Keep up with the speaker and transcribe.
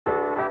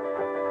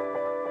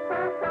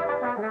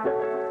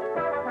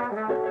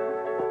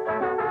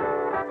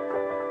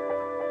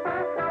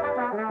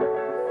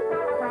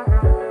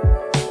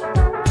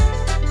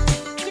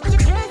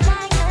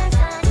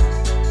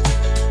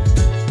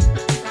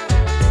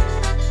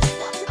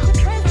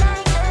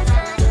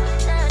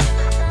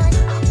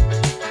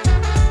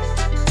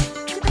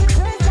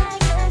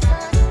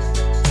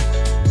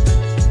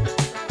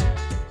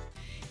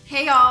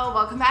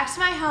back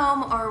to my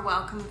home, or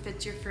welcome if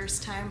it's your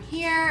first time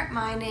here.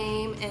 My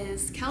name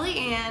is Kelly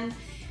Ann,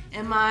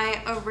 and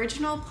my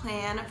original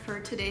plan for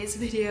today's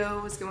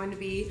video was going to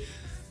be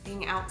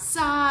being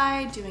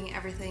outside, doing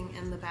everything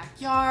in the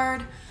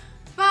backyard,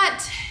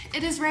 but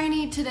it is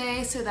rainy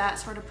today, so that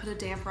sort of put a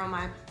damper on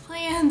my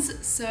plans.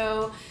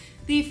 So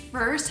the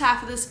first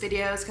half of this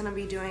video is gonna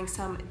be doing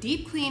some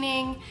deep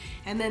cleaning,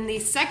 and then the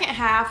second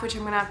half, which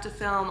I'm gonna have to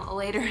film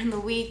later in the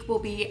week, will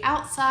be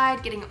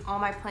outside, getting all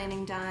my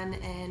planning done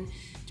and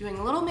doing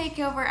a little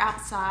makeover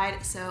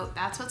outside. So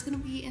that's what's gonna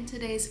be in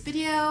today's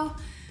video.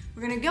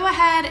 We're gonna go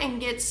ahead and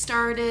get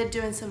started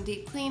doing some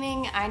deep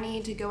cleaning. I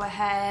need to go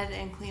ahead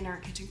and clean our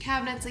kitchen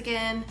cabinets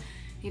again.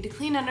 Need to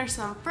clean under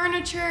some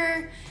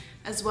furniture,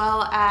 as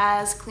well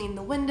as clean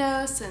the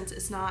windows since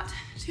it's not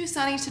too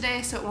sunny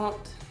today, so it won't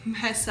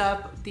mess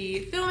up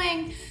the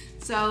filming.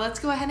 So let's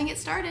go ahead and get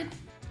started.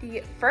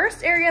 The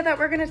first area that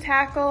we're gonna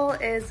tackle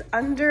is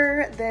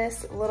under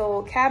this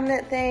little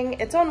cabinet thing.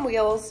 It's on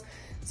wheels,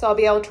 so I'll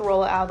be able to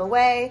roll it out of the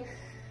way.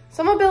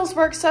 Some of Bill's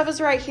work stuff is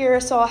right here,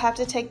 so I'll have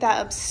to take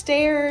that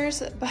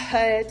upstairs,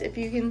 but if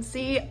you can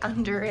see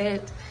under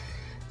it,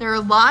 there are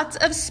lots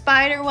of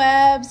spider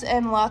webs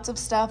and lots of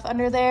stuff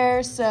under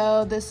there,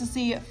 so this is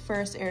the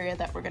first area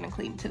that we're gonna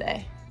clean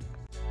today.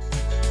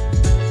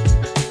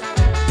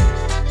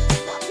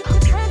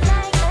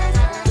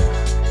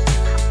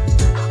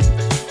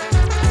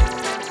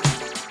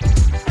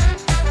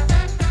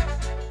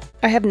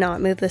 I have not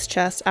moved this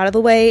chest out of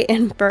the way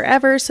in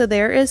forever, so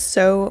there is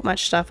so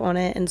much stuff on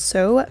it and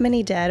so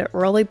many dead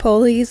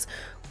roly-polies.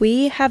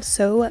 We have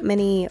so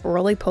many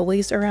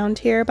roly-polies around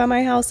here by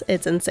my house,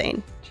 it's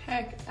insane.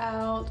 Check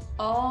out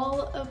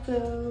all of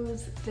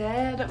those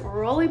dead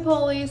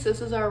roly-polies. This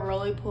is our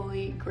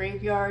roly-poly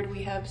graveyard.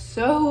 We have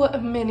so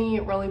many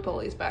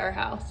roly-polies by our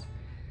house.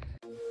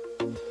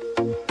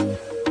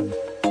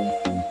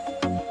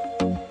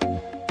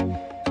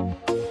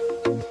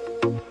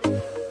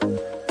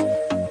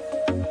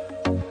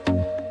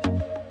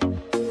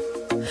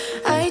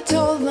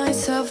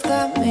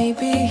 That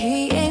maybe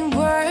he ain't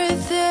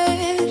worth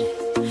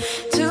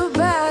it. Too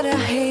bad I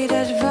hate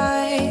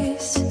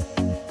advice,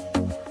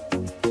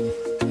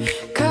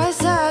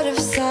 'cause out of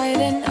sight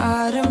and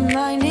out of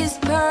mind is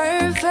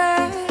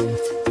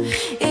perfect.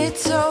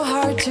 It's so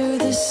hard to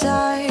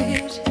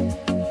decide.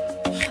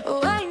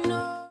 Oh, I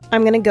know.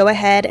 I'm gonna go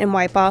ahead and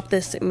wipe off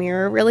this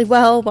mirror really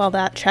well while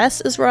that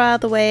chest is rolled out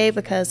of the way,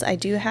 because I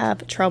do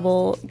have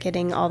trouble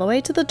getting all the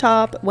way to the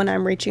top when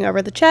I'm reaching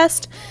over the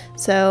chest.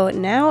 So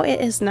now it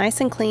is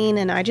nice and clean,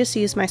 and I just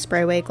use my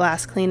Sprayway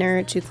glass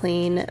cleaner to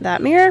clean that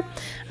mirror.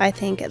 I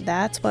think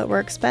that's what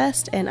works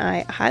best, and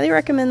I highly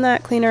recommend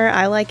that cleaner.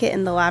 I like it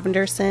in the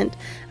lavender scent.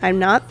 I'm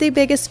not the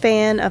biggest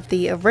fan of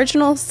the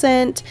original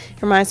scent.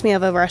 It reminds me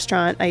of a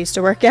restaurant I used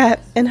to work at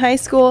in high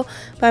school,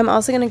 but I'm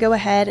also going to go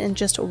ahead and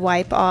just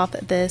wipe off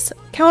this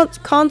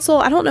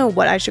console. I don't know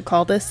what I should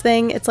call this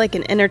thing. It's like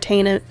an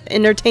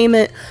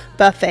entertainment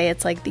buffet.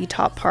 It's like the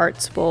top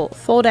parts will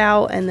fold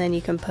out and then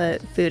you can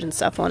put food and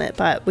stuff on it,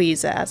 but we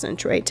use it as an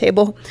tray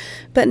table.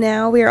 But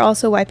now we are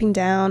also wiping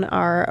down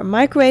our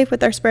microwave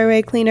with our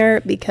Sprayway cleaner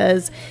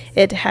because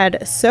it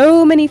had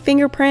so many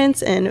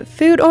fingerprints and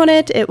food on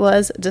it. It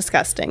was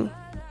disgusting.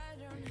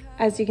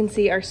 As you can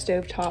see, our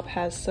stovetop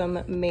has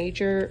some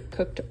major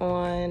cooked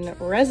on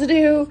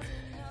residue.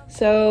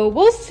 So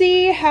we'll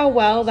see how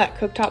well that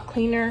cooktop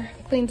cleaner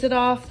cleans it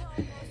off.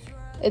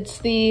 It's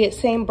the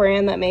same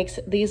brand that makes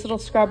these little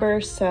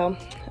scrubbers, so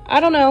I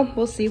don't know.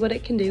 We'll see what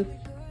it can do.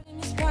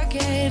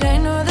 I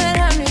know that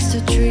I missed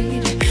a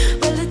treat.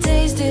 Well, the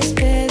taste is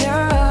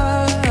bitter.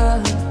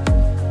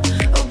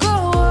 Oh, go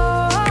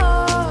on,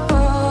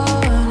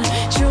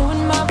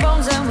 chewing my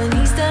bones out when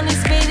he's done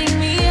spitting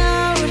me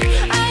out.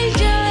 I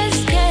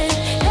just can't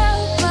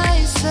help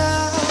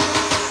myself.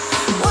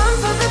 One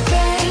for the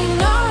pain,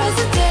 no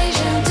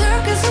hesitation.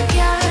 Took us we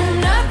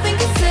can, nothing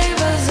can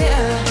save us.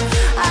 Yeah,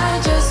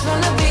 I just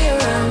wanna be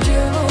around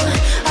you.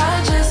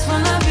 I just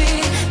wanna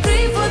be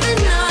free for the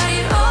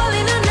night, all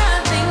in or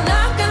nothing.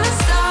 Not gonna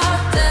stop,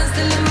 dance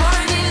till the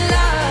morning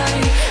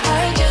light.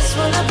 I just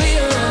wanna be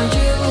around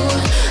you.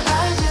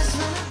 I just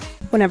wanna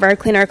be. Whenever I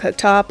clean our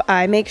cooktop,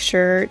 I make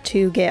sure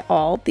to get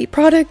all the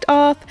product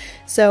off.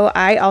 So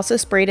I also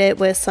sprayed it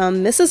with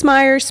some Mrs.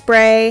 Meyer's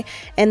spray,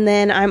 and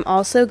then I'm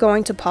also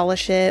going to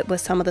polish it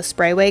with some of the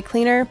Sprayway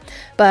cleaner.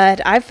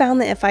 But I've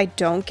found that if I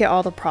don't get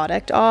all the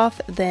product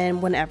off, then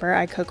whenever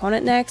I cook on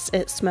it next,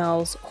 it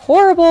smells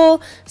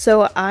horrible.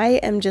 So I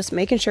am just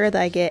making sure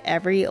that I get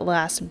every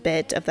last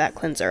bit of that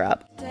cleanser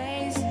up.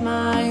 Taste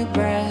my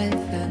breath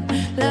and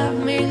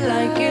love me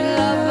like you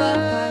love a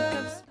pack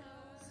of.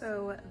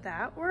 So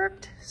that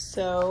worked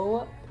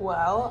so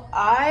well.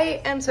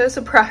 I am so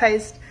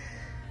surprised.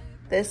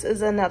 This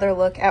is another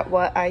look at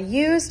what I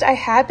used. I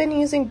had been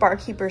using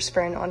Barkeeper's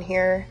Friend on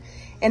here,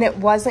 and it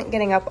wasn't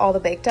getting up all the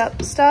baked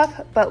up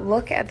stuff, but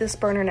look at this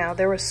burner now.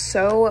 There was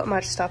so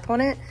much stuff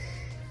on it.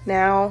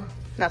 Now,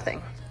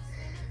 nothing.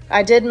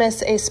 I did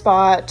miss a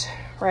spot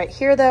right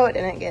here though. I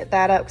didn't get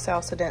that up because I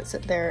also didn't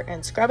sit there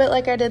and scrub it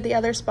like I did the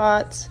other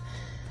spots.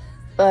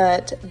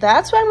 but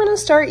that's what I'm gonna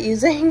start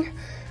using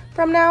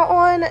from now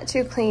on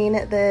to clean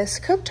this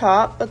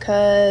cooktop,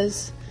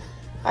 because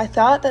I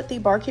thought that the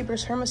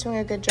Barkeeper's Firm was doing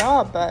a good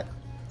job, but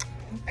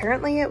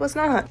apparently it was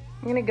not.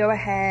 I'm gonna go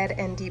ahead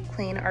and deep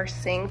clean our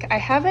sink. I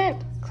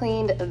haven't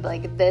cleaned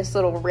like this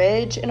little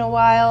ridge in a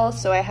while,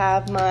 so I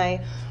have my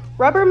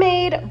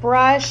Rubbermaid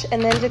brush,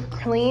 and then to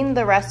clean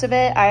the rest of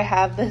it, I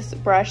have this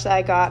brush that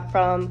I got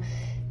from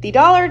the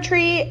Dollar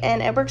Tree,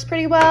 and it works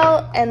pretty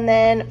well. And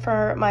then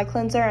for my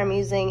cleanser, I'm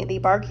using the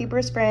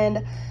Barkeeper's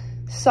Friend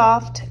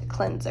Soft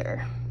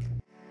Cleanser.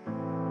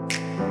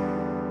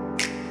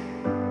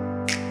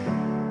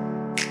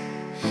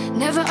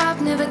 Never up,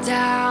 never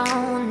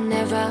down,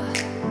 never.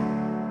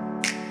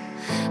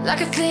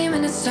 Like a theme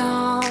in a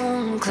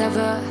song,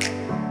 clever.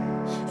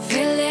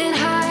 Feeling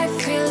high,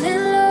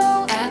 feeling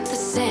low at the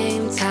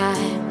same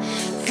time.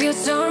 Feels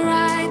so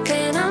right,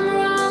 then I'm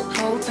wrong,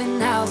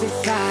 hoping I'll be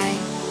fine.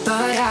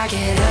 But I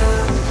get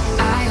up,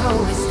 I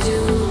always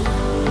do.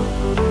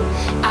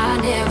 I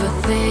never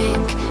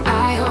think,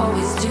 I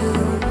always do.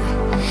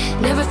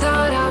 Never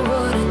thought I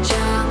wouldn't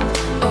jump,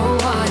 oh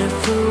what a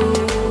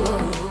fool.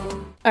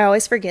 I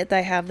always forget that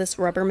I have this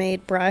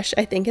Rubbermaid brush.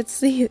 I think it's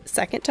the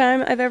second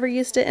time I've ever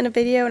used it in a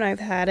video, and I've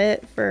had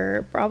it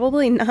for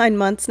probably 9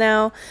 months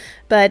now.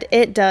 But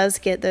it does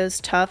get those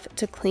tough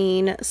to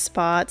clean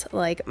spots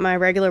like my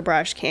regular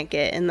brush can't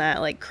get in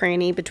that like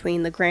cranny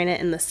between the granite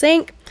and the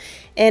sink.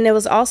 And it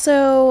was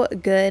also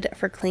good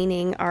for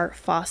cleaning our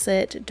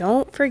faucet.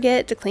 Don't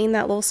forget to clean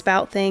that little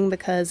spout thing,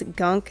 because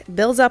gunk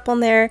builds up on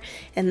there,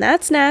 and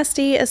that's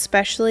nasty,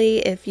 especially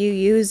if you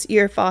use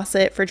your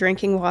faucet for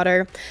drinking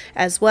water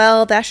as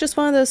well. That's just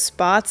one of those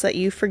spots that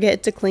you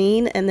forget to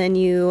clean, and then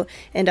you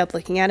end up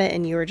looking at it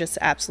and you are just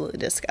absolutely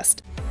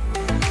disgusted.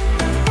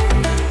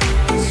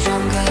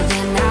 Stronger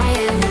than I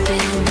ever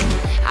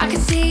been. I can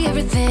see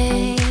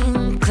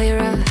everything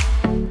clearer.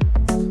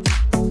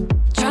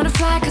 Trying to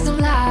fly 'cause I'm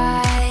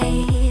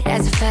light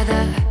as a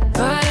feather,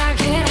 but I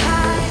get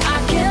high,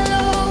 I get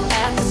low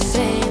at the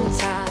same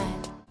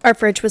time. Our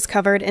fridge was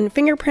covered in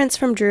fingerprints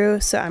from Drew,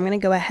 so I'm going to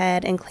go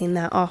ahead and clean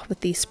that off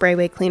with the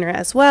Sprayway cleaner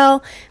as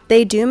well.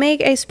 They do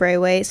make a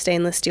Sprayway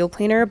stainless steel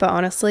cleaner, but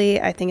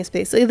honestly, I think it's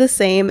basically the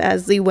same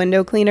as the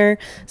window cleaner,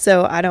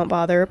 so I don't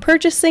bother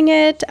purchasing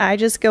it. I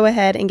just go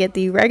ahead and get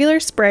the regular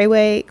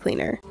Sprayway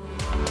cleaner.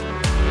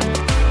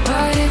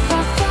 But if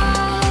I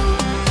fall,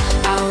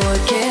 I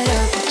will get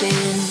up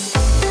again.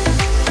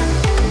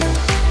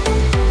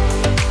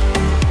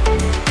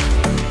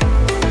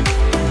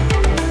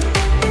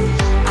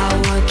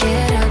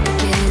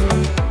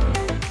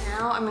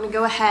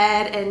 Go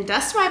ahead and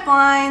dust my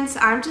blinds.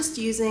 I'm just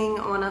using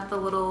one of the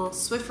little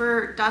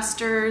Swiffer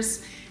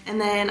dusters, and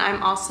then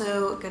I'm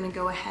also gonna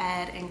go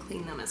ahead and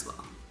clean them as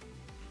well.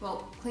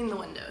 Well, clean the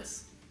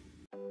windows.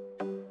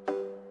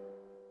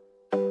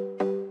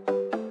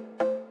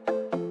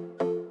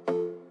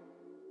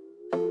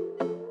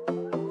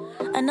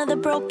 Another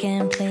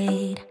broken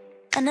plate,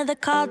 another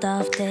called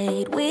off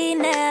date. We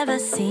never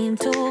seem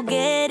to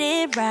get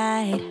it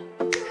right.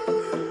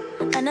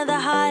 Another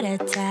heart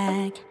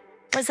attack,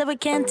 words that we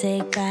can't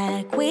take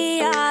back.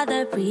 We are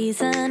the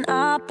reason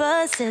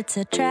opposites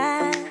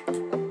attract.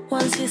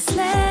 Once you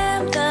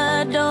slam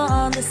the door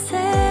on the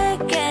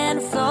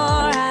second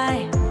floor,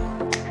 I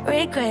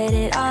regret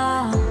it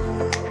all.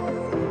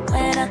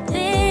 When I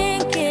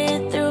think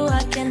it through,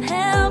 I can't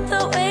help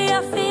the way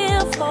I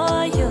feel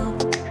for you.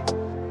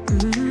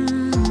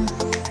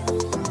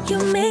 You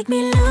make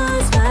me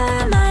lose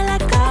my mind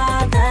like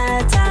all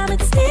the time.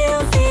 It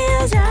still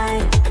feels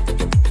right.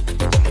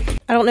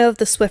 I don't know if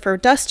the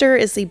Swiffer duster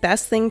is the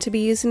best thing to be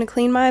using to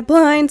clean my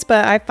blinds,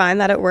 but I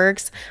find that it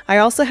works. I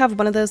also have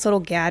one of those little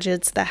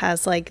gadgets that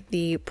has like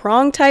the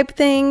prong type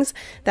things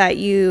that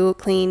you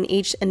clean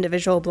each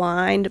individual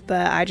blind,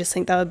 but I just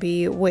think that would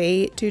be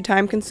way too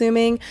time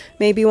consuming.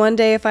 Maybe one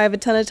day if I have a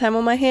ton of time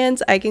on my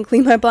hands, I can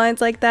clean my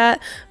blinds like that.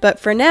 But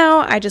for now,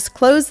 I just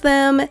close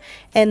them,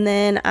 and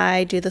then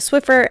I do the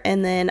Swiffer,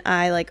 and then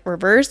I like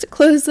reverse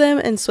close them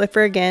and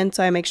Swiffer again,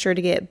 so I make sure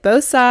to get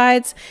both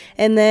sides.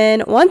 And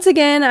then once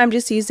again, I'm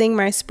just using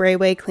my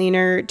Sprayway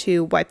cleaner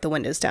to wipe the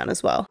windows down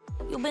as well.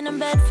 You've been in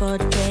bed for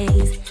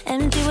days,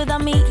 empty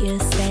without me, you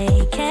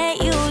say.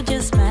 Can't you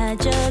just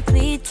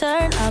magically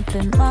turn up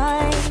in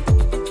mine?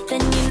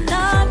 Then you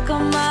knock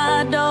on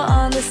my door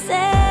on the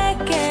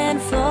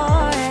second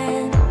floor,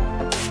 and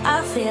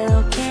I feel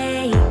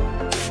okay.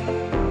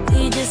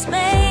 We just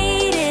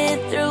made it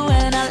through,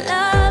 and I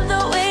love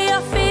the way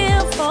I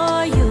feel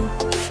for you.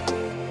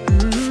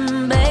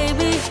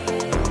 Baby,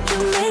 you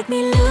make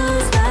me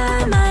lose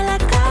my mind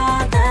like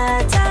all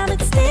the time.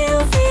 It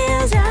still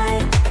feels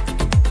right.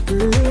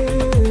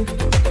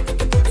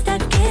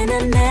 Stuck in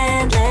an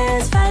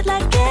endless fight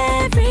like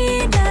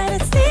every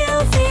night. It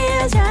still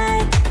feels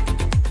right.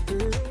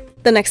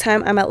 The next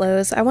time I'm at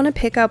Lowe's, I want to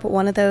pick up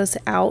one of those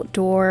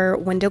outdoor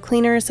window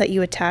cleaners that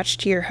you attach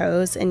to your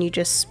hose and you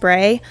just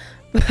spray.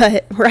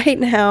 But right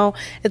now,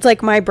 it's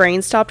like my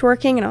brain stopped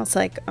working and I was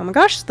like, oh my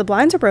gosh, the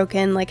blinds are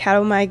broken. Like, how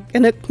am I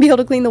going to be able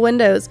to clean the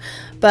windows?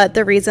 But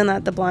the reason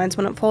that the blinds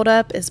wouldn't fold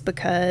up is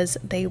because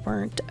they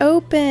weren't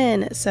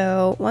open.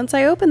 So once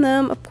I open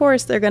them, of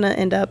course, they're going to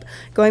end up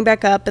going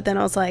back up. But then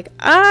I was like,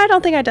 I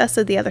don't think I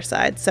dusted the other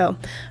side. So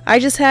I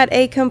just had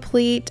a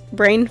complete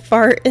brain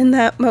fart in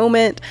that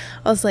moment.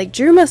 I was like,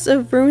 Drew must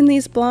have ruined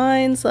these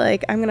blinds.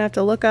 Like, I'm going to have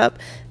to look up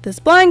this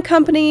blind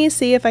company,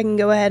 see if I can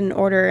go ahead and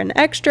order an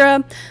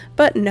extra.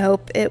 But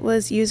nope, it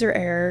was user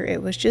error.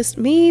 It was just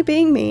me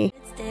being me.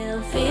 It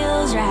still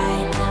feels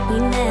right. We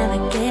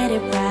never get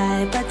it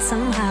right, but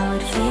somehow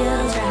it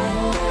feels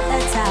right.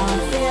 That's how I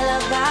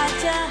feel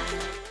about you.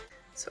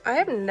 So I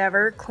have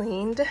never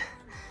cleaned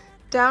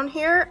down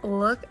here.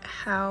 Look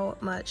how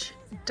much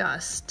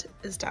dust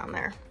is down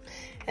there.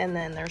 And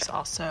then there's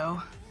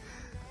also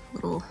a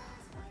little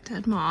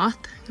dead moth.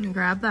 I'm gonna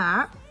grab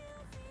that.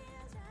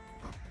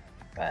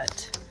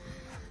 But,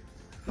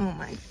 oh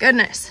my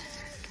goodness.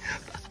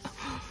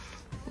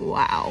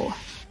 Wow.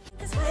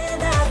 'Cause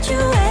without you,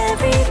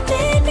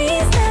 everything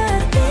means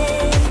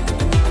nothing.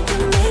 You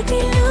make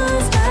me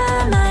lose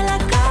my mind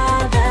like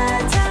all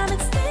the time.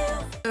 It's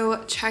still.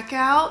 So check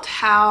out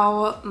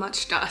how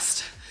much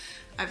dust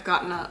I've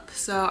gotten up.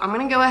 So I'm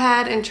gonna go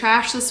ahead and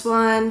trash this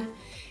one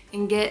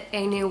and get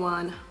a new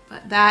one.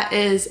 But that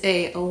is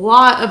a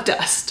lot of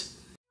dust.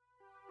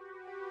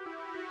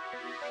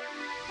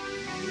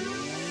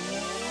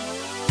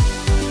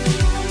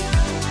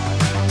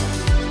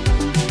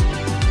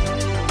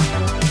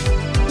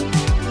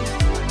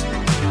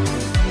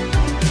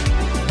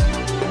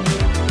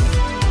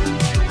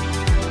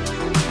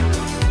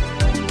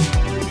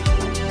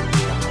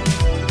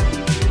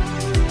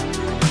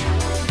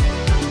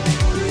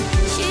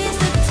 She's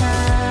the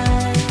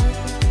type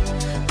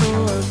who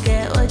will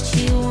get what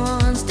she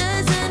wants,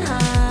 doesn't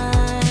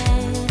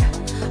hide.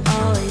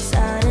 Always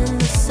out in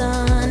the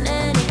sun,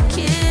 and it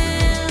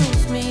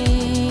kills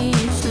me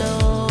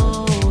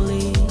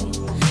slowly.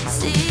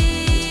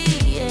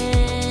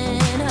 Seeing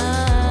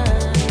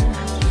her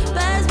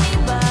pass me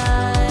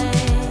by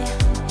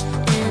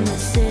in the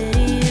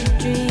city of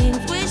dreams.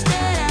 Wish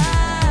that I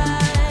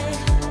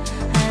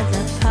had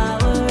the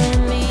power in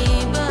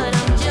me, but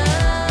I'm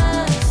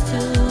just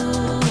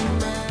too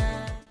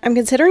mad. I'm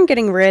considering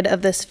getting rid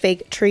of this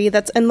fake tree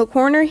that's in the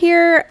corner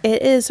here.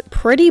 It is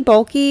pretty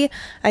bulky.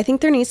 I think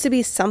there needs to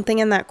be something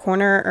in that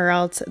corner or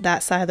else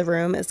that side of the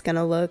room is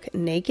gonna look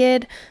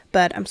naked.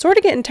 But I'm sort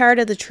of getting tired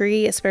of the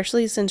tree,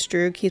 especially since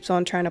Drew keeps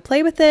on trying to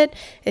play with it.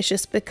 It's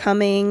just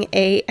becoming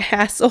a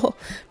hassle.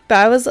 But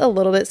I was a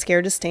little bit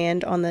scared to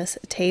stand on this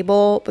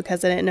table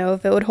because I didn't know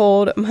if it would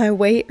hold my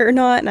weight or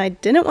not, and I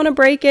didn't want to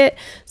break it.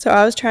 So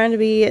I was trying to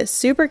be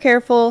super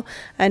careful.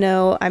 I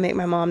know I make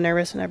my mom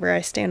nervous whenever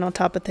I stand on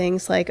top of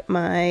things like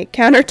my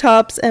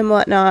countertops and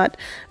whatnot,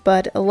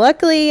 but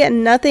luckily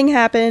nothing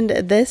happened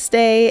this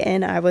day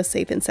and I was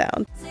safe and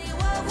sound. Say,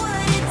 what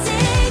would it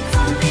take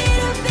for me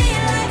to be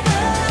like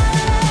her?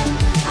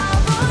 I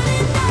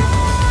wouldn't know.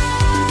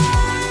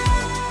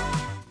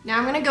 Now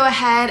I'm gonna go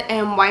ahead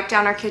and wipe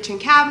down our kitchen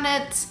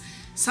cabinets.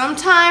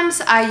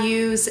 Sometimes I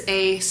use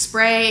a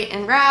spray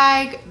and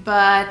rag,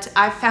 but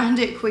I found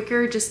it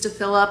quicker just to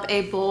fill up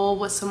a bowl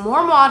with some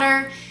warm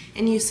water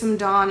and use some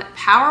Dawn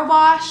Power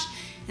Wash,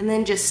 and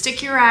then just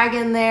stick your rag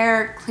in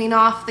there, clean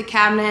off the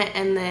cabinet,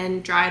 and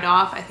then dry it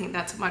off. I think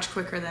that's much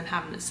quicker than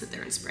having to sit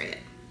there and spray it.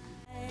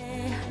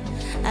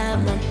 At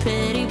my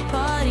pity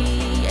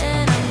party,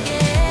 and I'm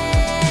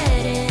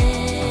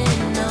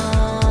getting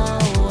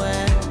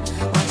nowhere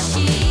while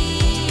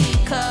she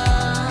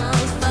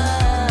comes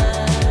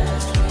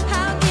first.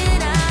 How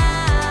can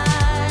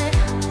I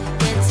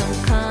get some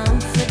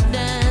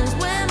confidence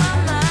when my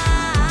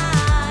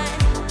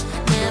mind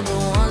never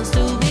wants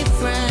to be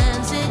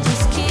friends? It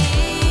just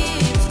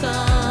keeps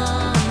comparing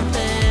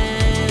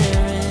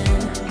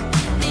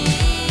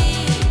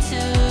me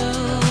to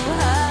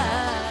her.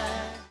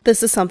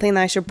 This is something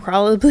that I should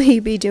probably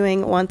be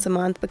doing once a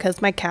month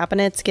because my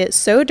cabinets get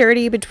so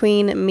dirty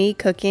between me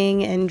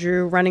cooking and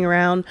Drew running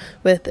around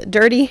with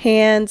dirty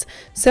hands.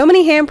 So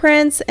many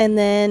handprints, and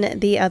then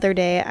the other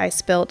day I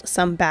spilt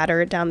some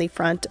batter down the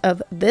front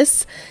of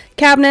this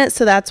cabinet,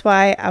 so that's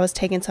why I was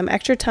taking some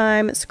extra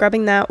time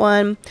scrubbing that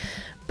one.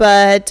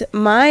 But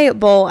my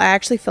bowl, I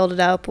actually filled it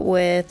up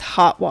with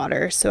hot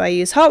water. So I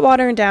use hot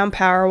water and Dawn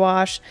Power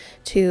Wash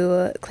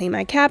to clean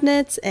my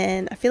cabinets,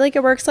 and I feel like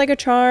it works like a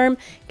charm,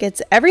 gets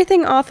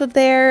everything off of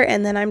there,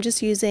 and then I'm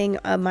just using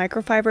a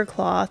microfiber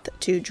cloth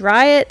to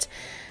dry it,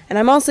 and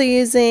I'm also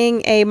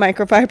using a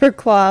microfiber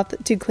cloth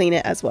to clean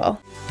it as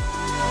well.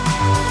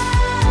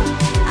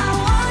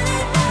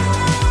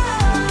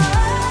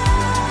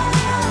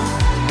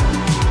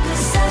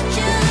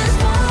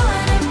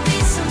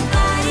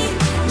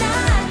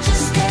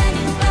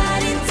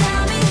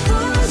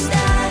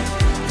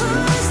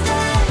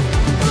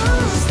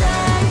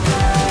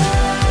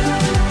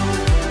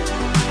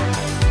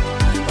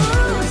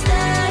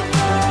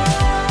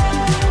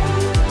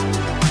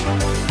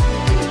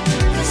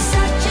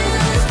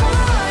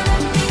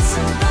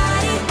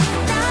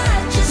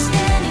 Just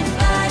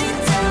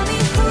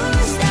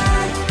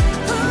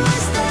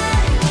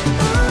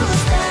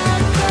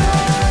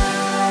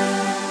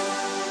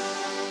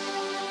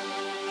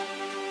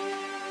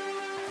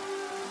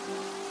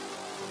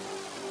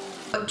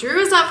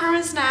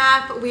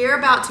nap. We are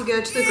about to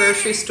go to the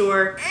grocery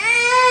store.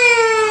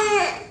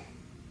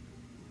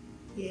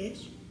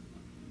 Yes.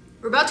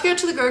 We're about to go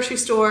to the grocery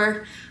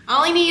store. I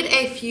only need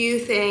a few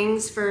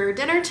things for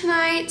dinner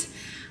tonight.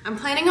 I'm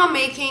planning on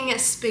making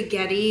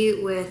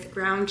spaghetti with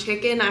ground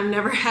chicken. I've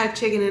never had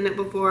chicken in it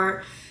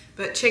before,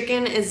 but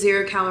chicken is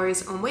 0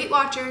 calories on Weight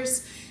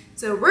Watchers.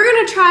 So we're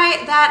gonna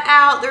try that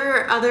out.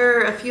 There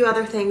are a few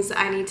other things that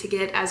I need to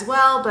get as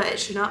well, but it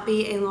should not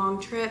be a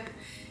long trip.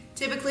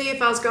 Typically,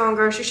 if I was going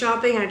grocery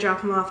shopping, I'd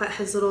drop him off at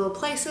his little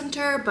play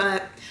center,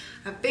 but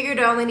I figured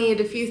I only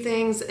needed a few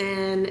things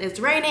and it's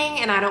raining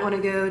and I don't want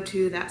to go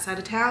to that side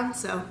of town,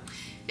 so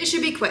it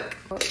should be quick.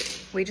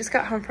 We just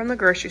got home from the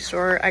grocery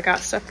store. I got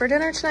stuff for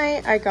dinner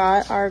tonight. I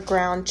got our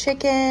ground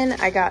chicken,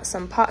 I got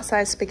some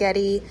pot-sized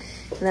spaghetti,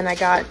 and then I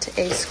got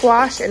a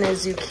squash and a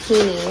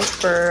zucchini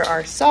for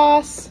our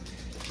sauce.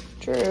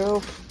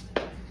 Drew.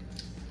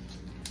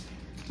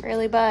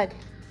 Really, bud?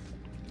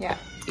 Yeah,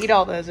 eat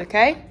all those,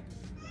 okay?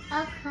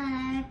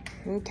 Okay.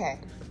 Okay.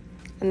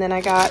 And then I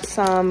got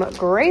some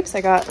grapes. I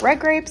got red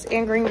grapes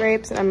and green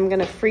grapes, and I'm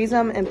gonna freeze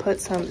them and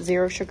put some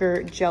 0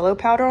 sugar Jell-O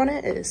powder on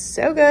it. It is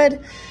so good.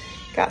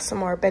 Got some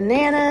more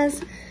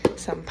bananas,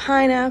 some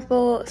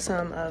pineapple,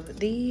 some of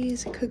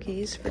these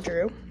cookies for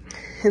Drew,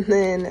 and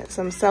then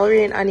some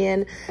celery and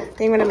onion. I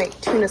think I'm gonna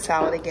make tuna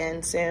salad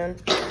again soon.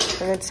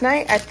 And then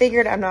tonight I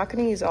figured I'm not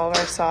gonna use all of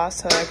our sauce,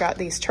 so I got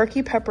these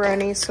turkey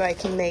pepperonis so I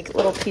can make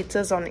little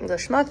pizzas on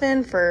English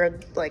muffin for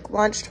like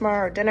lunch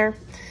tomorrow or dinner.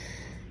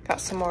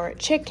 Got some more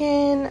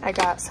chicken. I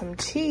got some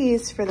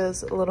cheese for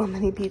those little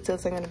mini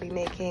pizzas I'm gonna be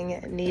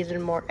making. Needed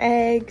more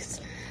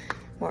eggs,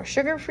 more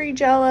sugar-free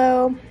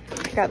Jell-O.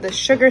 I got this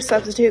sugar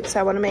substitute because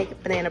I wanna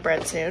make banana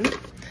bread soon.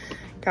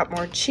 Got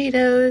more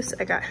Cheetos.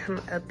 I got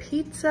him a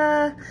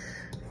pizza,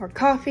 more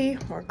coffee,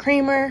 more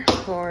creamer,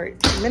 more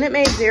Minute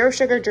Maid 0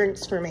 sugar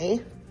drinks for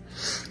me.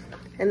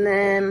 And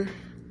then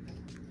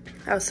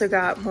I also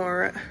got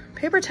more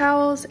paper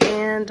towels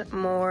and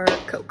more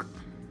Coke.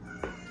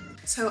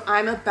 So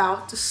I'm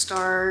about to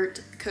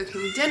start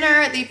cooking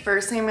dinner. The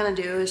first thing I'm gonna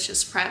do is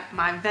just prep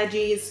my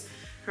veggies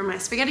for my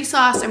spaghetti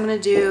sauce. I'm gonna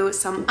do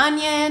some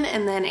onion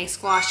and then a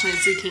squash and a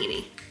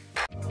zucchini.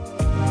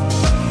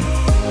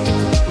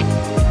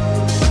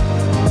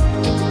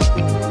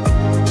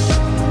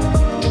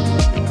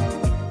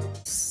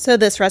 So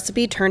this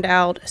recipe turned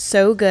out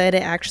so good,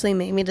 it actually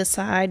made me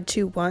decide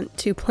to want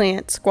to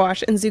plant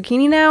squash and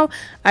zucchini now.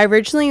 I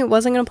originally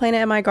wasn't going to plant it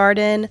in my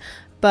garden,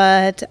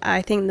 but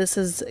I think this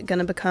is going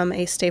to become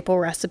a staple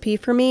recipe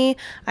for me.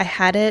 I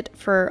had it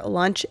for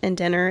lunch and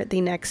dinner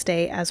the next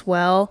day as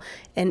well,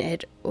 and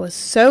it was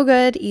so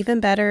good, even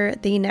better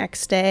the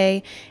next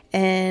day.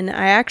 And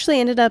I actually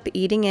ended up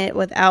eating it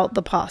without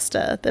the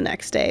pasta the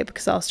next day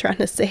because I was trying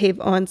to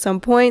save on some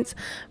points.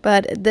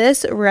 But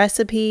this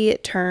recipe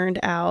turned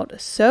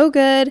out so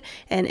good,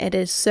 and it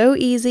is so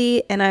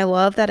easy, and I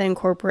love that it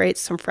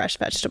incorporates some fresh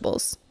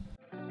vegetables.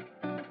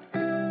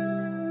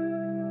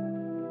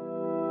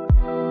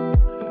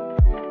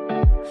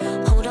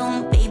 Hold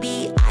on,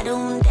 baby, I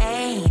don't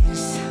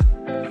dance,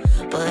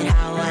 but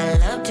how I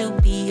love to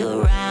be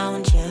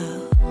around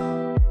you.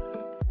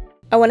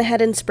 I went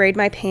ahead and sprayed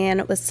my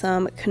pan with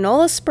some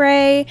canola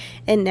spray,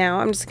 and now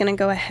I'm just gonna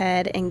go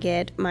ahead and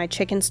get my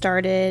chicken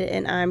started,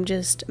 and I'm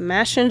just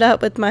mashing it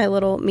up with my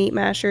little meat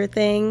masher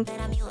thing.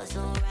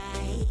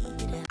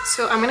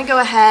 So I'm gonna go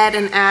ahead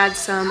and add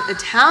some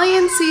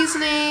Italian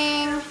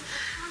seasoning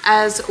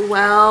as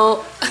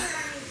well.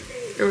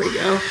 Here we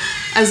go.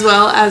 As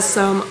well as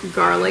some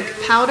garlic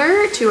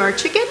powder to our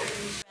chicken.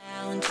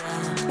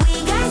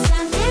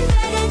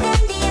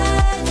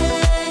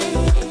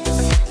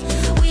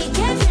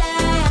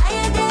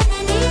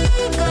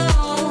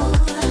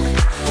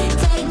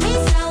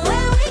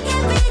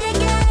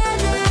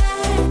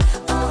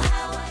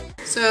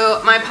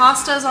 So my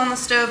pasta's on the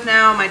stove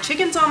now, my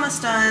chicken's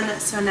almost done,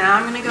 so now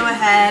I'm gonna go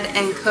ahead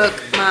and cook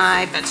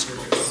my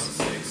vegetables.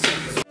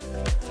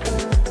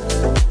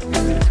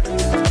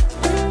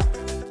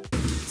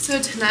 So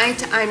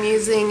tonight I'm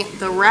using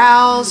the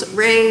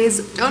Ray's,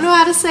 don't know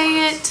how to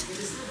say it,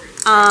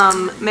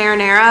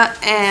 marinara,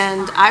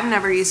 and I've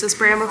never used this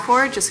brand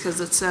before just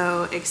because it's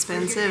so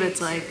expensive.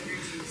 It's like,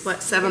 what,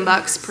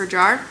 $7 per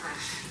jar?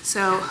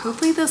 So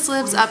hopefully this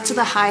lives up to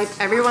the hype.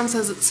 Everyone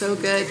says it's so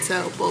good,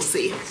 so we'll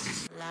see.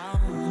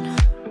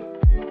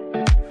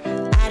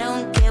 I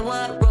don't care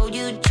what road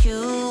you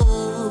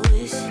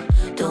choose.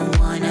 Don't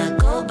wanna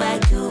go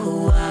back to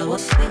who I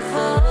was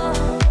before.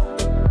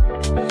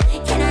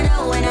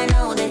 And I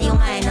know that you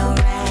might know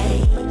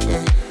right.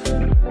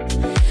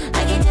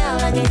 I can tell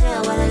by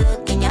the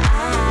look in your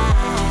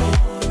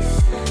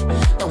eyes.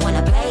 Don't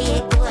wanna play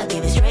it cool, I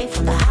give it straight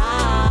from the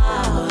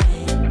heart.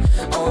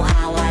 Oh,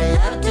 how I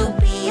love to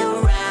be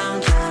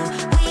around you.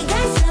 We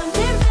got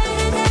something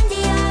better than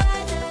the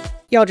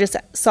other. Y'all just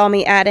saw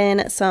me add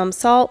in some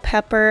salt,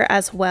 pepper,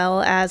 as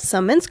well as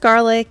some minced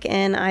garlic,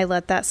 and I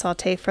let that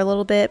saute for a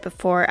little bit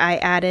before I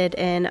added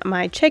in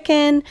my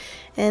chicken.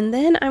 And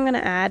then I'm gonna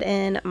add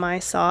in my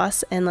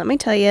sauce, and let me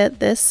tell you,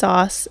 this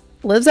sauce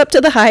lives up to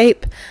the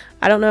hype.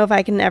 I don't know if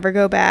I can ever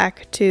go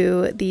back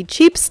to the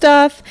cheap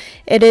stuff.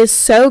 It is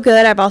so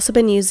good. I've also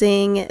been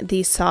using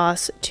the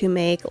sauce to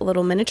make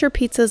little miniature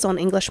pizzas on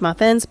English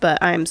muffins, but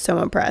I'm so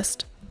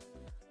impressed.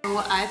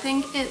 So I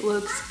think it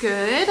looks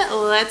good.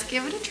 Let's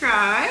give it a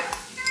try.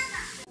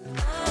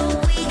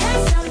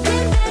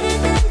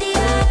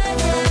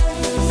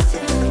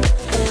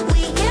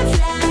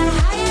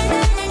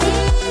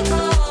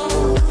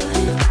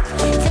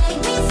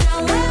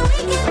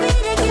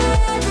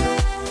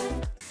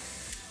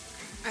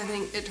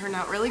 It turned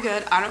out really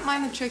good. I don't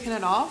mind the chicken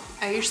at all.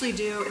 I usually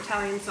do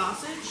Italian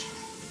sausage,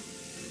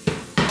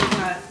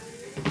 but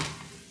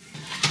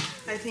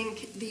I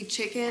think the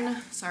chicken,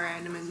 sorry I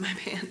had to move my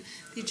pan,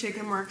 the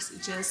chicken works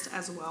just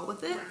as well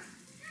with it.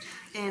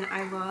 And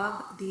I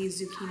love the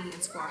zucchini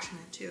and squash in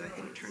it too. I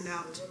think it turned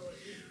out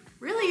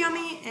really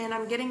yummy, and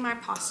I'm getting my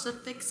pasta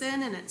fix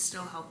in and it's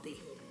still healthy.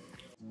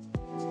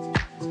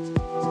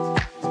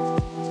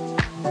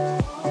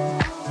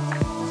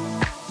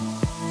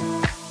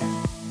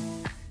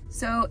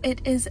 So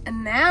it is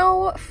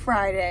now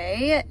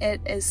Friday.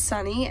 It is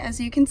sunny, as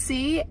you can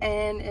see,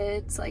 and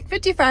it's like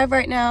 55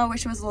 right now.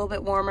 Wish it was a little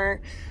bit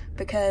warmer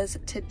because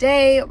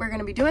today we're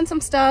gonna be doing some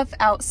stuff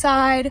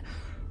outside.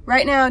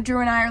 Right now, Drew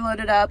and I are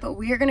loaded up.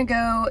 We are gonna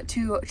go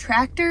to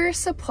Tractor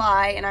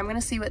Supply and I'm gonna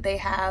see what they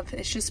have.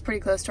 It's just pretty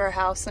close to our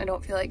house and I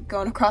don't feel like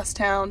going across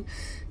town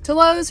to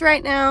Lowe's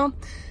right now.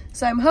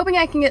 So I'm hoping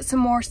I can get some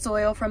more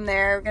soil from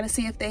there. We're gonna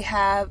see if they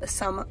have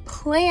some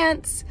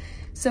plants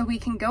so we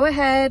can go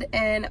ahead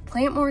and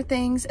plant more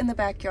things in the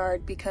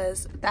backyard,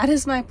 because that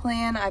is my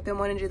plan. I've been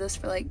wanting to do this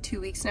for like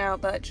 2 weeks now,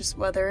 but just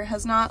weather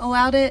has not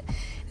allowed it.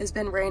 It's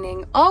been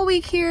raining all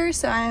week here,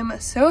 so I'm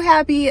so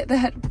happy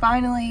that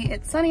finally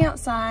it's sunny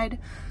outside.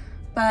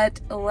 But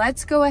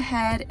let's go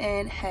ahead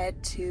and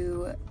head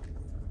to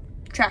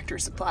Tractor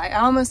Supply.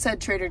 I almost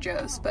said Trader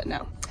Joe's, but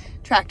no,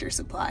 Tractor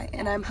Supply.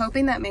 And I'm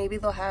hoping that maybe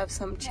they'll have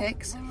some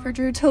chicks for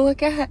Drew to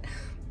look at,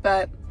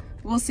 but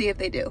we'll see if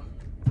they do.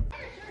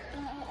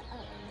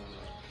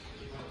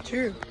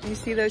 Drew, you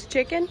see those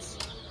chickens?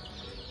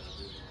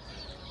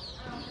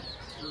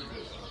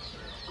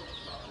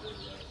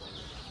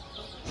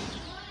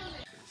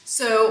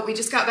 So we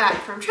just got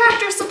back from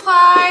Tractor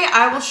Supply.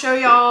 I will show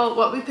y'all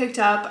what we picked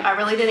up. I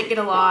really didn't get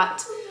a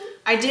lot.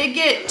 I did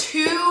get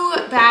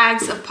 2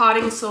 bags of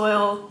potting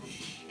soil,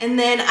 and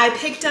then I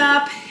picked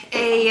up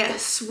a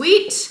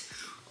sweet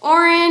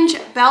orange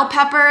bell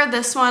pepper.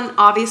 This one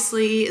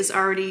obviously is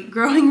already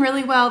growing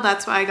really well.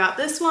 That's why I got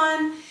this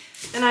one.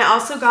 And I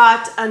also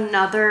got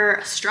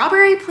another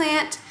strawberry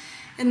plant,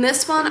 and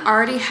this one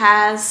already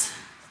has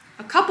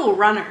a couple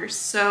runners.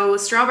 So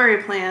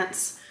strawberry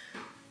plants,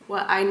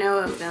 what I know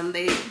of them,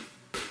 they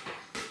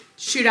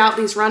shoot out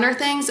these runner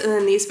things and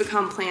then these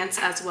become plants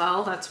as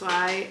well. That's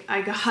why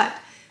I got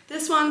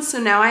this one. So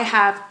now I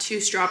have 2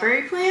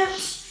 strawberry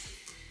plants.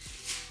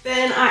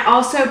 Then I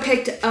also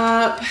picked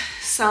up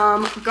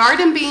some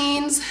garden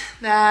beans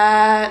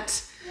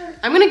that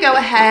I'm gonna go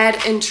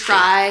ahead and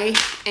try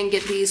and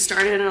get these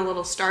started in a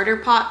little starter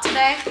pot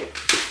today.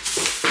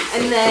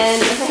 And then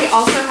they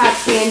also have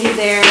candy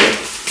there.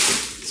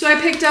 So I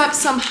picked up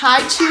some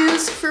High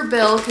Chews for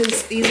Bill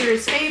because these are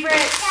his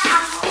favorite.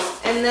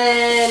 And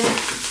then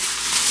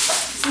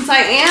since I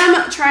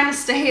am trying to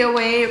stay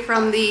away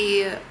from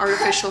the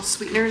artificial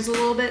sweeteners a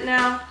little bit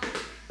now,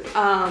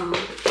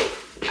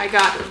 I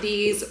got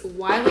these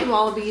Wiley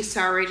Wallaby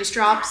Sour Ragus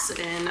drops,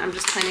 and I'm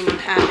just planning on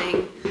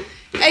having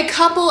a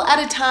couple at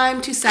a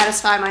time to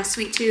satisfy my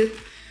sweet tooth.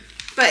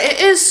 But it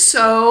is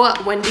so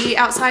windy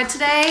outside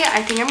today.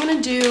 I think I'm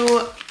gonna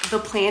do the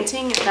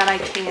planting that I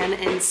can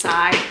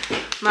inside.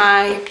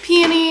 My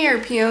peony or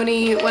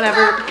peony,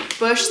 whatever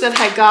bush that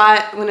I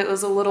got when it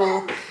was a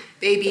little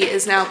baby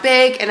is now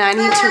big, and I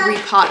need to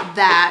repot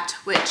that,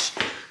 which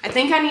I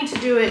think I need to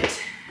do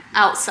it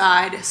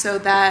outside. So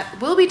that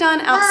will be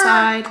done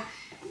outside,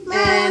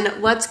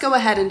 and let's go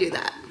ahead and do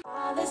that.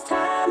 All this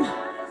time,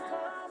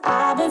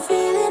 I've been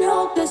feeling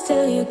hopeless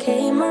till you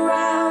came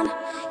around,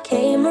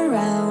 came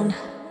around.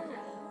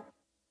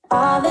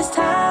 All this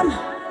time,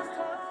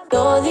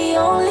 you're the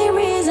only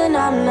reason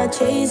I'm not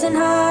chasing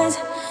highs,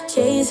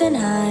 chasing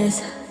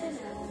highs.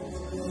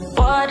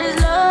 What is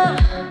love?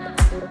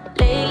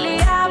 Lately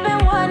I've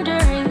been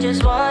wondering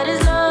just what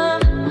is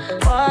love,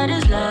 what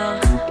is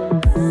love?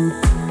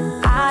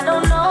 I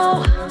don't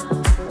know,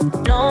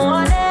 no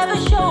one ever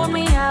showed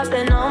me. I've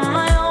been on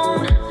my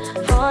own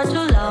for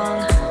too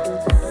long.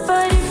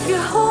 But if you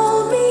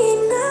hold me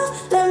now,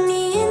 let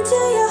me into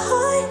your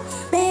heart,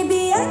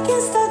 maybe I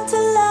can start to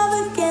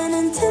love again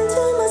and tend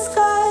to my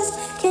scars.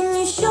 Can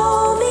you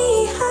show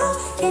me how?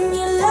 Can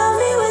you love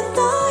me with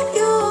all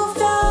you've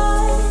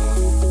done?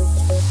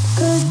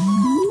 'Cause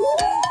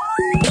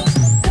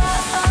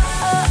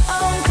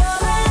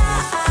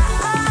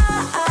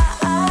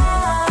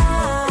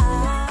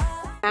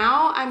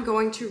now I'm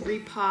going to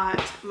repot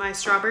my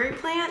strawberry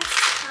plants.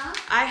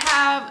 I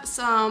have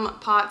some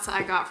pots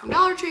I got from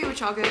Dollar Tree,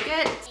 which I'll go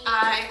get.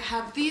 I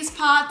have these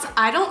pots.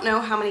 I don't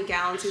know how many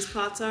gallons these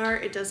pots are.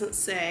 It doesn't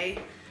say.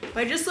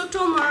 But I just looked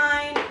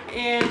online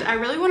and I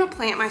really want to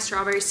plant my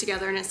strawberries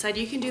together, and it said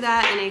you can do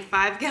that in a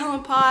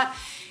 5-gallon pot.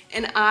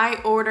 And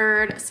I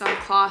ordered some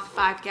cloth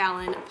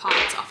 5-gallon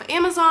pots off of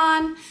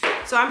Amazon.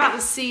 So I'm about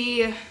to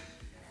see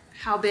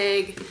how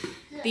big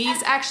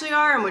these actually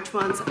are and which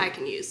ones I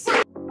can use.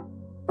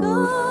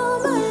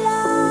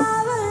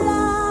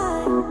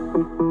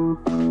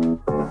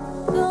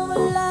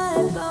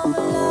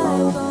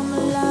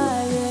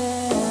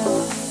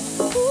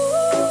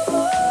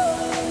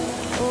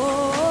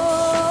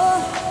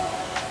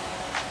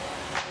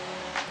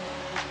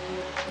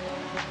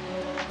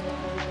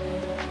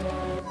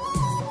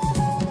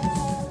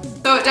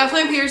 So it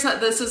definitely appears that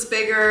this is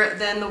bigger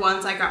than the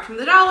ones I got from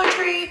the Dollar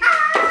Tree.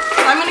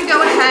 So I'm gonna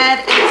go ahead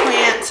and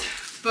plant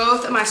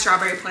both of my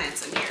strawberry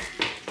plants in here.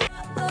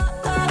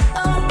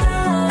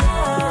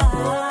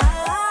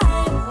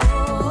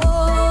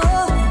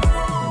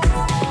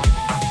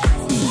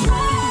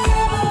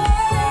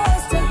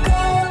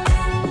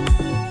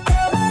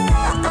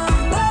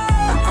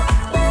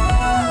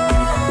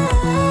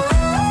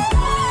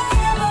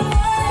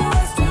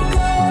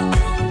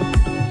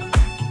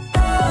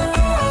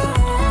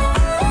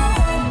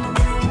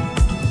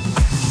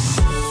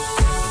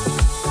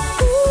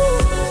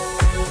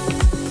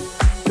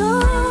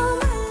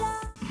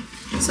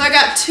 So I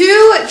got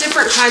 2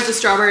 different kinds of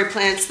strawberry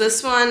plants.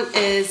 This one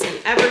is an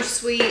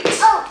Eversweet,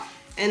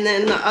 and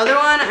then the other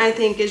one I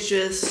think is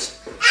just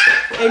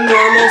a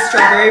normal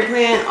strawberry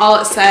plant. All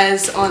it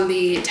says on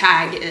the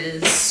tag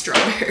is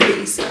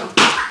strawberry, so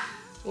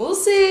we'll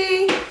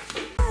see.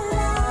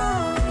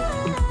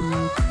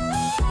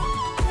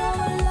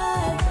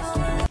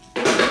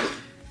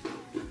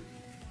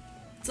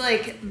 It's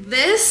like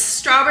this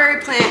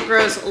strawberry plant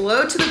grows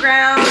low to the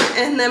ground,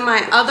 and then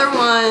my other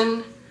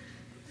one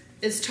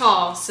is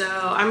tall, so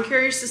I'm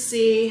curious to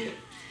see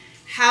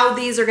how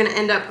these are gonna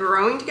end up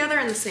growing together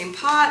in the same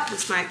pot.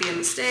 This might be a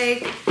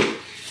mistake.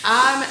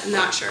 I'm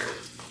not sure.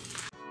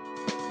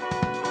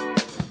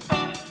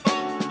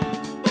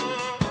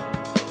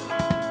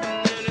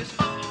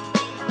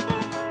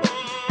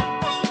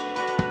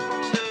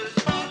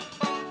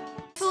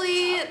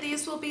 Hopefully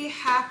these will be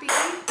happy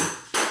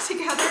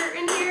together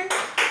in here.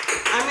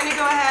 I'm gonna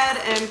go ahead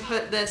and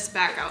put this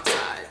back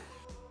outside.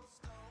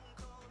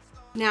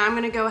 Now I'm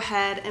gonna go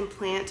ahead and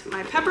plant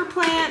my pepper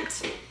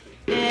plant,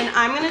 and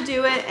I'm gonna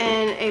do it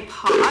in a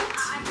pot.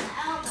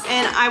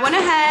 And I went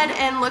ahead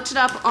and looked it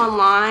up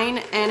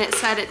online, and it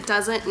said it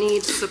doesn't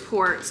need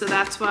support, so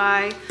that's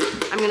why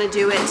I'm gonna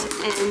do it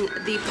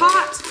in the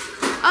pot.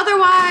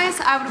 Otherwise,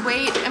 I would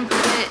wait and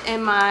put it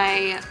in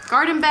my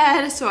garden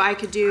bed so I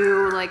could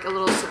do like a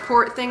little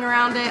support thing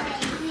around it.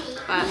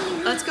 But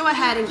let's go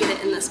ahead and get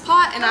it in this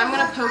pot, and I'm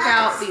gonna poke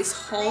out these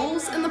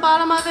holes in the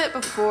bottom of it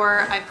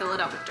before I fill it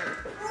up with dirt.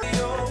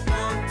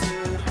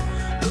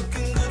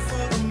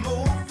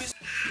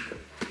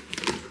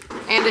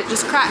 And it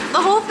just cracked the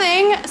whole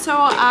thing, so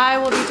I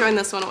will be throwing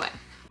this one away.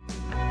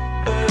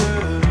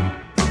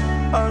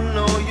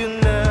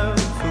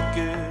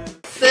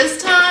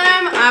 This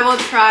time I will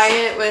try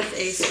it with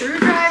a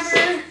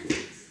screwdriver.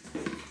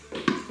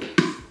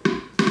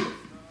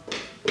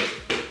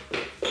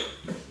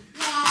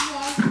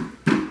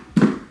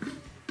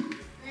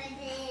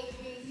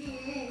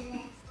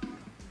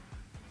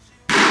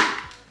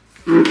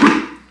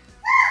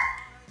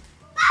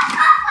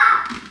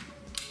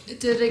 It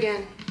did it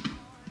again.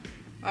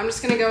 I'm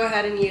just gonna go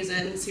ahead and use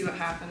it and see what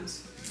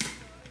happens.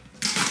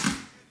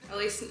 At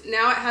least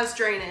now it has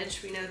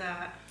drainage, we know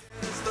that.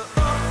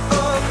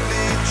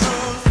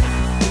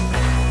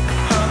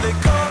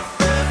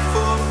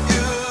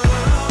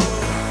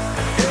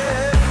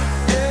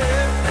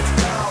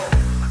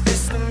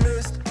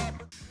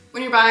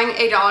 When you're buying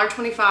a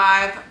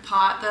 $1.25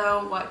 pot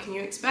though, what can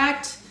you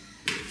expect?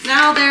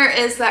 Now there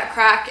is that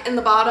crack in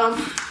the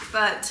bottom,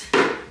 but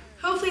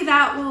hopefully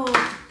that will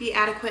be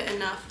adequate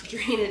enough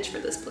drainage for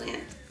this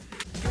plant.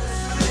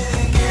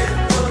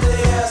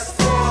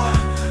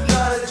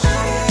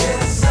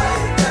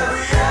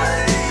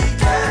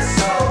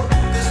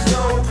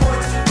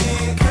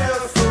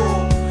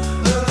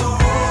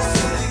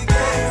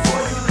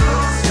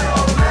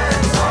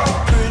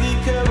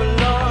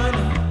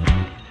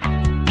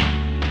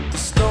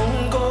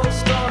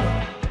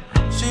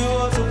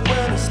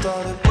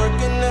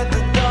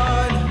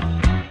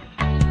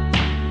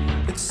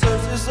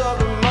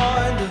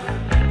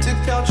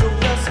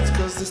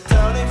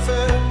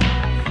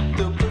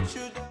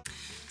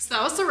 So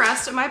that was the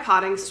rest of my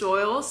potting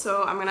soil,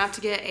 so I'm gonna have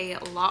to get a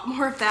lot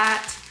more of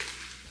that.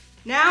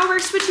 Now we're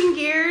switching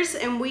gears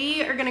and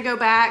we are gonna go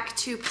back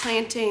to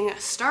planting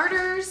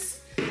starters.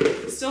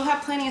 Still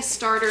have plenty of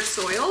starter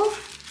soil,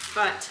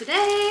 but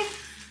today,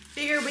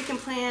 figure we can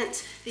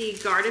plant the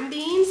garden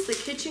beans, the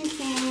Kitchen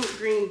King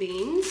green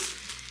beans,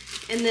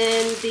 and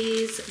then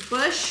these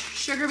Bush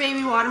Sugar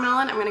Baby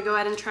watermelon. I'm gonna go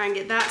ahead and try and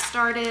get that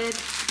started.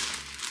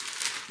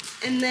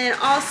 And then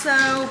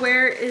also,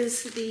 where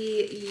is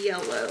the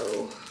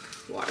yellow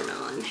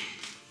watermelon?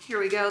 Here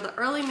we go, the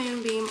Early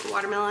Moonbeam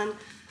watermelon.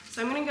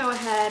 So I'm gonna go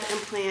ahead and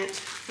plant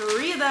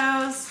 3 of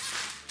those.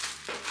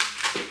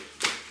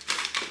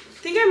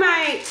 I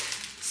might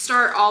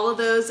start all of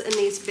those in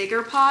these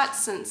bigger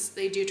pots since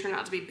they do turn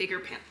out to be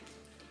bigger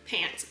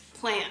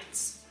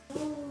plants.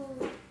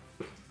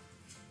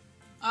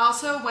 I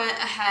also went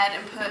ahead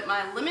and put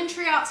my lemon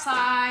tree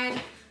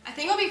outside. I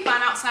think it'll be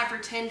fine outside for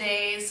 10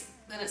 days,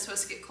 then it's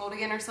supposed to get cold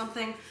again or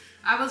something.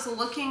 I was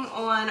looking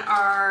on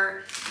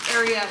our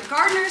area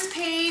gardeners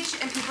page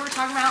and people were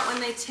talking about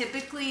when they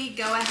typically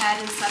go ahead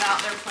and set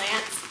out their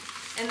plants,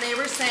 and they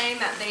were saying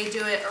that they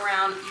do it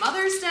around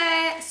Mother's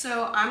Day.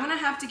 So I'm gonna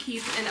have to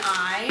keep an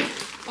eye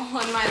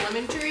on my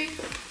lemon tree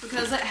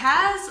because it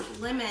has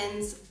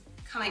lemons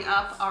coming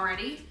up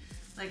already,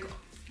 like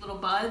little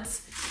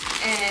buds,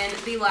 and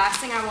the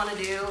last thing I want to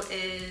do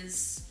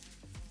is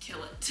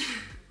kill it.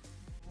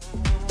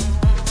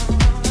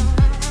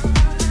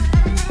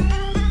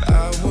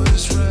 I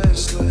was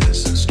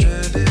restless and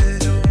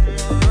stranded on my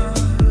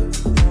own.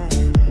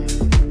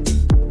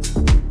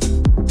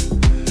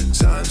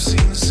 Time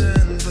seems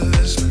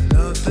endless when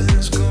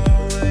nothing's going on.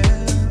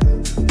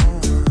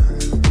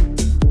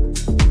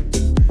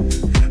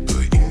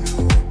 But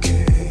you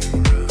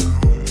came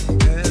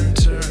round and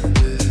turned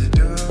it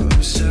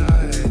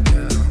upside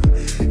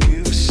down.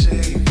 You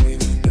saved me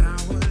when I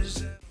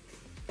was.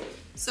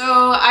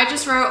 So I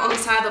just wrote on the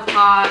side of the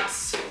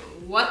pots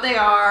what they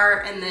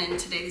are and then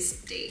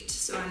today's date,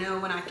 so I know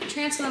when I can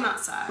transfer them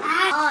outside.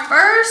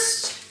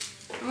 First,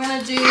 I'm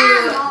gonna do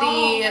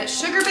the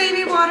Sugar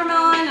Baby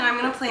watermelon, and I'm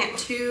gonna plant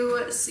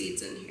 2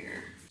 seeds in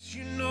here.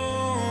 You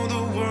know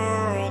the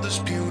world is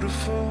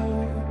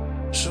beautiful,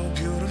 so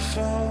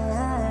beautiful.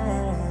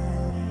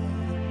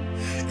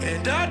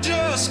 And I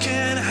just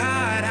can't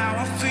hide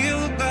how I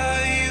feel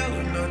about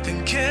you.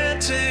 Nothing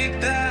can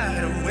take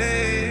that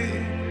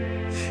away.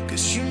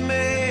 'Cause you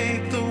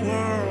make the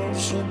world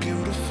so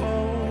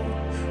beautiful,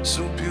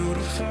 so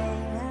beautiful.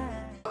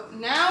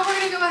 Now we're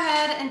gonna go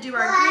ahead and do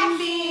our green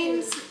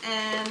beans,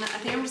 and I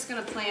think I'm just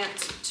gonna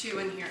plant 2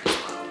 in here as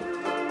well.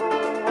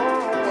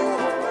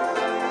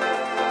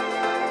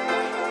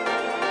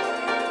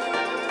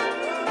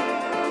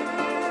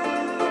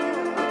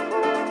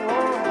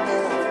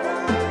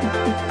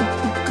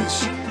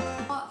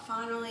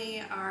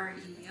 Finally, our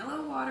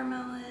yellow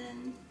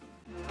watermelon.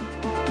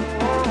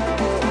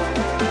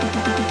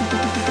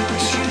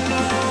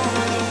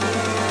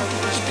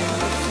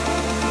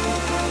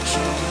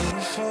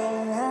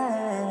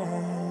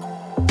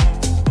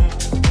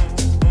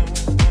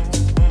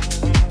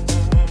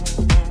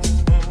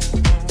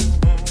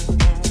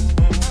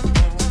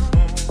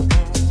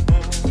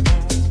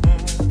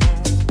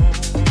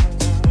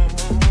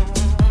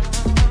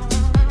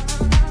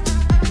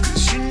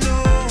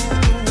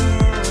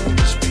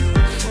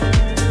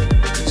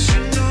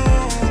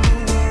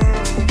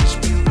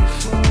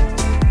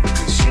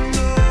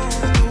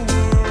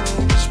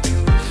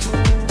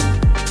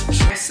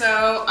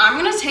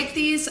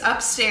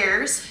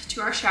 Upstairs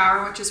to our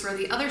shower, which is where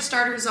the other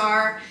starters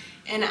are,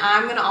 and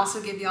I'm gonna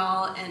also give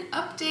y'all an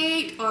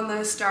update on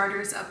those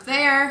starters up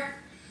there.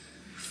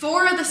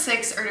 4 of the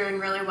 6 are doing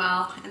really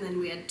well, and then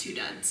we had 2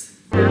 duds.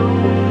 Now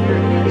we're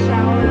in the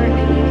shower and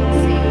you can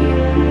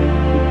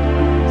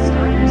see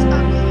starters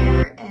up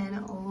here,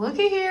 and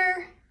looky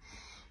here.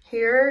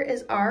 Here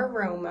is our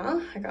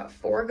Roma. I got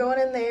 4 going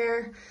in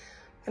there. I'm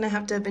gonna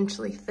have to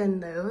eventually thin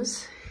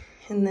those.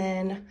 And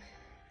then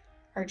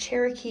our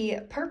Cherokee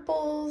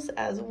purples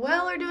as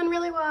well are doing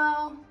really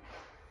well.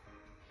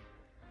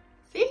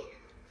 See?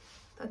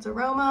 That's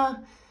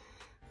Aroma.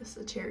 This is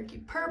a Cherokee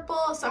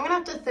purple. So I'm gonna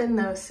have to thin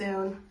those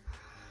soon.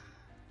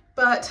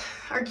 But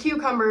our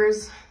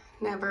cucumbers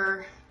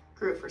never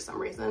grew for some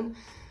reason.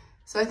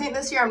 So I think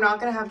this year I'm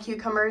not gonna have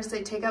cucumbers.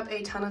 They take up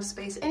a ton of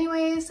space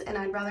anyways, and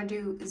I'd rather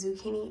do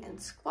zucchini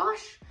and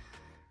squash.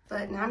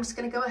 But now I'm just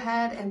gonna go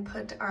ahead and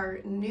put our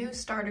new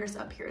starters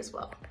up here as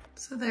well.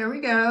 So there we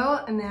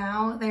go, and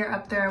now they're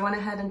up there. I went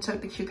ahead and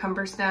took the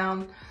cucumbers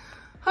down.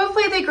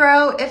 Hopefully they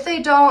grow. If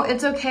they don't,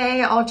 it's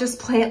okay. I'll just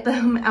plant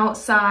them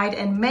outside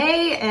in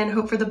May and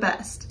hope for the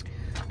best.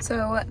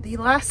 So the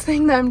last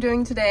thing that I'm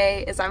doing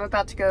today is I'm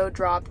about to go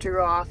drop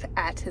Drew off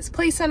at his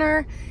play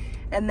center,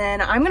 and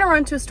then I'm gonna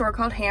run to a store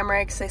called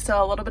Hamricks. They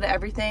sell a little bit of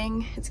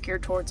everything. It's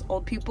geared towards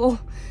old people.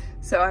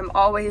 So I'm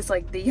always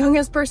like the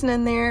youngest person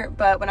in there,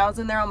 but when I was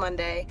in there on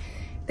Monday,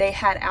 they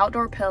had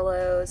outdoor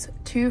pillows,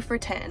 2 for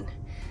 $10.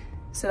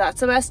 So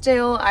that's the best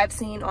deal I've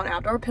seen on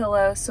outdoor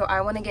pillows. So I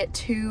want to get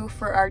 2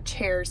 for our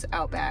chairs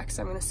out back.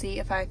 So I'm going to see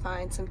if I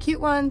find some cute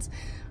ones.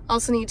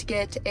 Also need to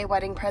get a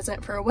wedding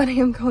present for a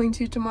wedding I'm going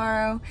to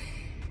tomorrow.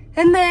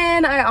 And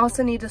then I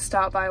also need to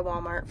stop by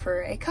Walmart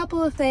for a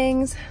couple of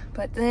things,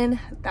 but then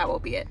that will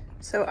be it.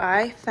 So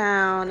I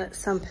found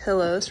some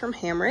pillows from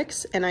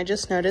Hamricks, and I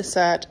just noticed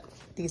that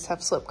these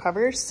have slip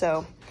covers.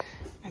 So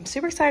I'm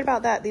super excited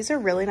about that. These are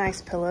really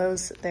nice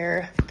pillows.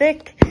 They're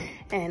thick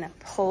and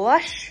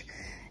plush.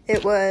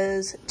 It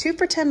was 2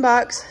 for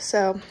 $10,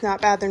 so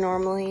not bad. They're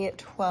normally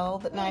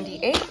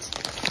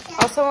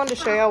 $12.98. Also wanted to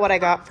show y'all what I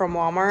got from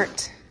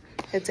Walmart.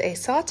 It's a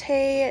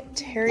saute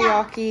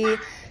teriyaki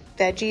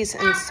veggies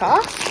and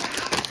sauce.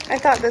 I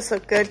thought this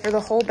looked good for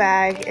the whole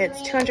bag.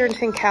 It's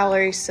 210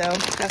 calories, so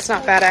that's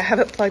not bad. I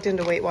haven't plugged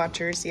into Weight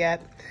Watchers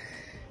yet.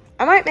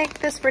 I might make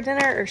this for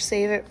dinner or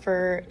save it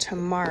for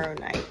tomorrow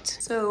night.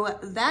 So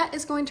that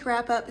is going to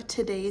wrap up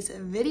today's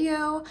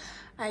video.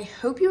 I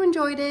hope you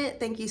enjoyed it.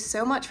 Thank you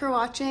so much for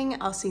watching.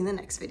 I'll see you in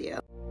the next video.